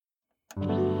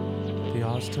The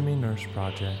Ostomy Nurse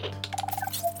Project.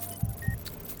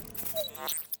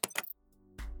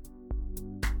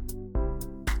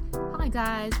 Hi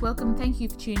guys, welcome. Thank you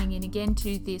for tuning in again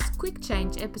to this quick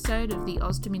change episode of the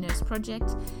Ostomy Nurse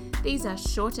Project. These are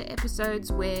shorter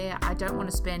episodes where I don't want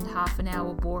to spend half an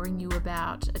hour boring you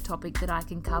about a topic that I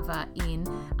can cover in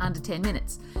under 10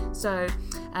 minutes. So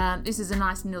this is a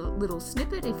nice little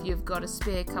snippet if you've got a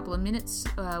spare couple of minutes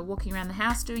walking around the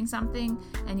house doing something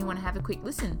and you want to have a quick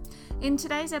listen. In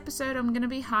today's episode, I'm going to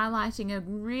be highlighting a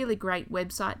really great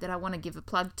website that I want to give a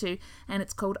plug to, and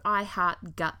it's called I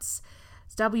Heart Guts.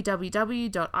 It's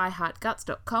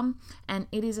www.iheartguts.com, and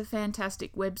it is a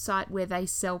fantastic website where they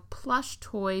sell plush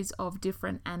toys of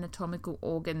different anatomical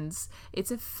organs.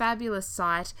 It's a fabulous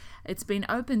site. It's been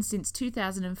open since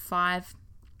 2005.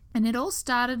 And it all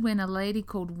started when a lady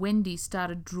called Wendy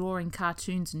started drawing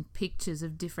cartoons and pictures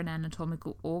of different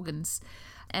anatomical organs.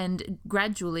 And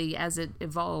gradually, as it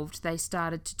evolved, they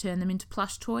started to turn them into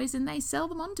plush toys and they sell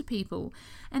them on to people.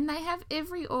 And they have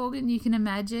every organ you can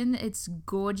imagine. It's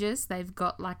gorgeous. They've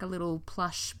got like a little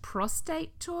plush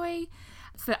prostate toy.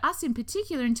 For us in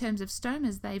particular, in terms of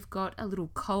stomas, they've got a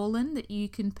little colon that you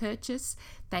can purchase.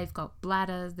 They've got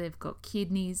bladders, they've got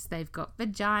kidneys, they've got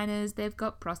vaginas, they've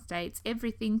got prostates,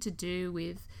 everything to do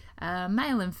with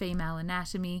male and female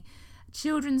anatomy,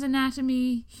 children's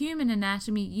anatomy, human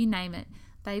anatomy, you name it.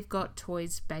 They've got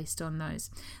toys based on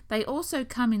those. They also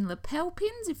come in lapel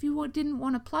pins. If you didn't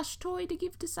want a plush toy to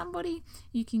give to somebody,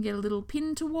 you can get a little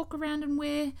pin to walk around and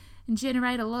wear and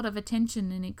generate a lot of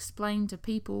attention and explain to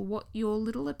people what your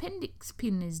little appendix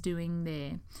pin is doing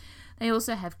there. They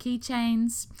also have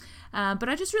keychains, but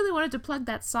I just really wanted to plug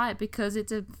that site because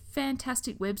it's a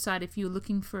fantastic website if you're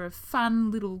looking for a fun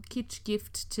little kitsch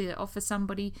gift to offer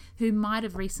somebody who might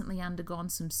have recently undergone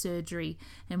some surgery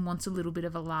and wants a little bit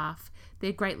of a laugh.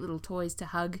 They're great little toys to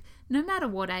hug, no matter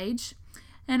what age,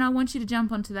 and I want you to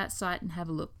jump onto that site and have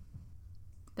a look.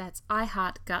 That's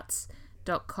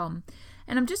iheartguts.com.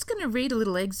 And I'm just going to read a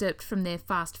little excerpt from their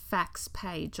Fast Facts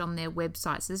page on their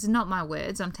website. So this is not my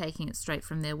words, I'm taking it straight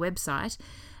from their website.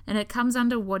 And it comes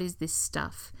under What Is This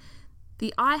Stuff?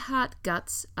 The I Heart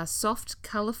Guts are soft,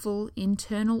 colourful,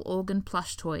 internal organ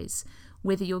plush toys.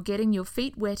 Whether you're getting your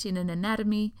feet wet in an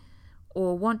anatomy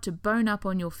or want to bone up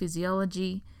on your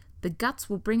physiology, the guts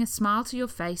will bring a smile to your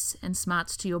face and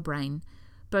smarts to your brain.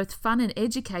 Both fun and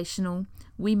educational,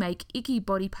 we make icky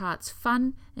body parts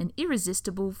fun and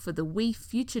irresistible for the wee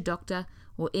future doctor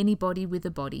or anybody with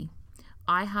a body.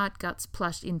 I Heart Guts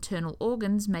plush internal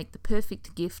organs make the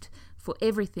perfect gift for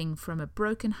everything from a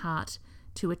broken heart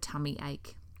to a tummy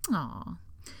ache. Aww.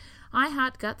 I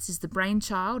Heart Guts is the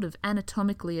brainchild of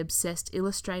anatomically obsessed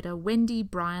illustrator Wendy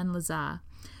Bryan Lazar.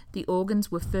 The organs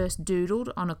were first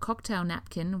doodled on a cocktail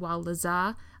napkin while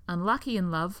Lazar, unlucky in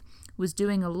love, was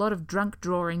doing a lot of drunk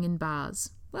drawing in bars.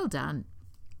 Well done.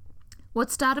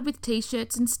 What started with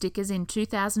t-shirts and stickers in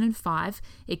 2005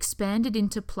 expanded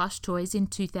into plush toys in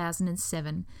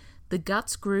 2007. The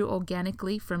guts grew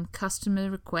organically from customer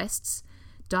requests.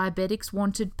 Diabetics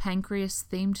wanted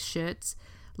pancreas-themed shirts.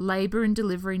 Labour and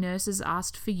delivery nurses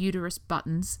asked for uterus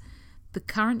buttons. The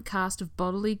current cast of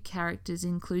bodily characters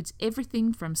includes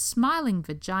everything from smiling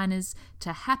vaginas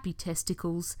to happy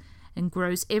testicles, and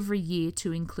grows every year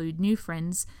to include new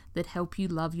friends that help you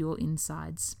love your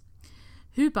insides.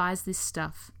 Who buys this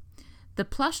stuff? The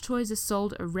plush toys are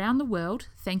sold around the world.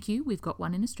 Thank you, we've got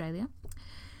one in Australia.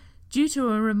 Due to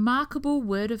a remarkable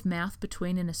word of mouth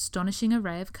between an astonishing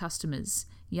array of customers,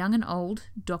 young and old,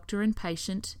 doctor and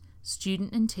patient,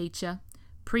 student and teacher,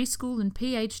 preschool and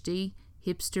PhD,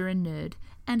 hipster and nerd,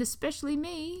 and especially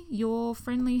me, your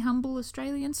friendly, humble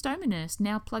Australian stoma nurse,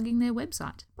 now plugging their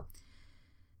website.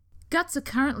 Guts are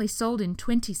currently sold in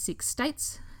 26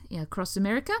 states across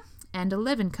America and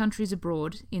 11 countries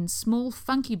abroad in small,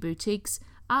 funky boutiques,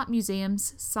 art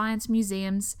museums, science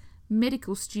museums,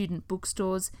 medical student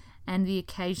bookstores, and the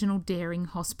occasional daring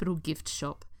hospital gift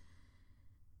shop.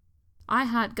 I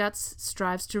Heart Guts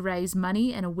strives to raise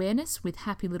money and awareness with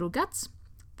happy little guts.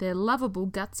 Their lovable,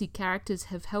 gutsy characters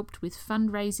have helped with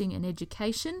fundraising and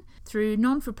education through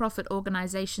non-for-profit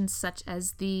organisations such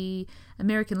as the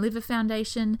American Liver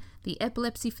Foundation, the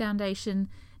Epilepsy Foundation,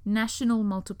 National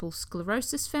Multiple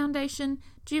Sclerosis Foundation,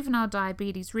 Juvenile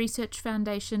Diabetes Research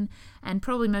Foundation, and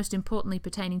probably most importantly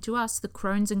pertaining to us, the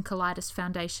Crohn's and Colitis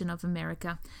Foundation of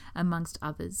America, amongst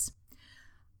others.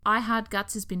 I Heart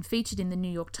Guts has been featured in the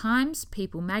New York Times,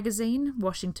 People Magazine,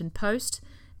 Washington Post,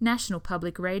 National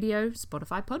Public Radio,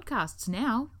 Spotify podcasts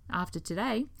now, after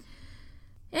today,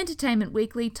 Entertainment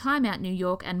Weekly, Time Out New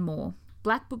York, and more.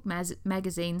 Black Book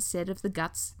magazine said of the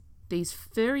guts, These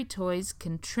furry toys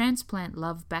can transplant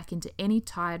love back into any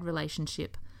tired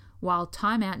relationship, while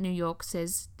Time Out New York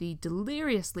says the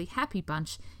deliriously happy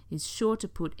bunch is sure to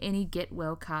put any get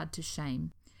well card to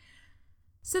shame.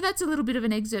 So that's a little bit of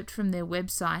an excerpt from their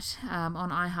website on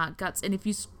I Heart Guts. And if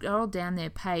you scroll down their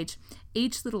page,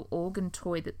 each little organ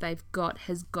toy that they've got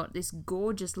has got this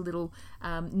gorgeous little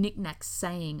knick-knack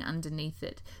saying underneath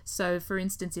it. So, for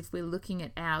instance, if we're looking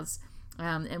at ours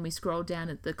and we scroll down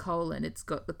at the colon, it's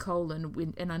got the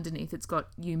colon, and underneath it's got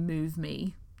 "you move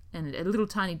me," and a little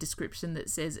tiny description that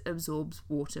says "absorbs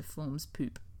water, forms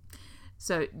poop."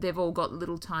 So they've all got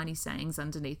little tiny sayings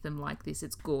underneath them like this.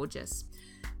 It's gorgeous.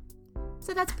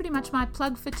 So that's pretty much my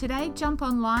plug for today. Jump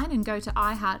online and go to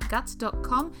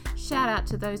iheartguts.com. Shout out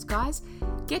to those guys.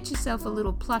 Get yourself a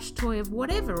little plush toy of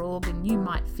whatever organ you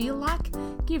might feel like.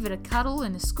 Give it a cuddle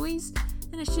and a squeeze,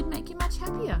 and it should make you much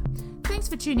happier. Thanks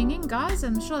for tuning in, guys.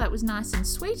 I'm sure that was nice and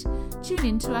sweet. Tune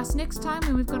in to us next time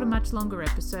when we've got a much longer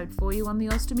episode for you on the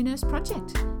Ostomy Nurse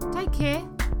Project. Take care.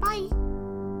 Bye.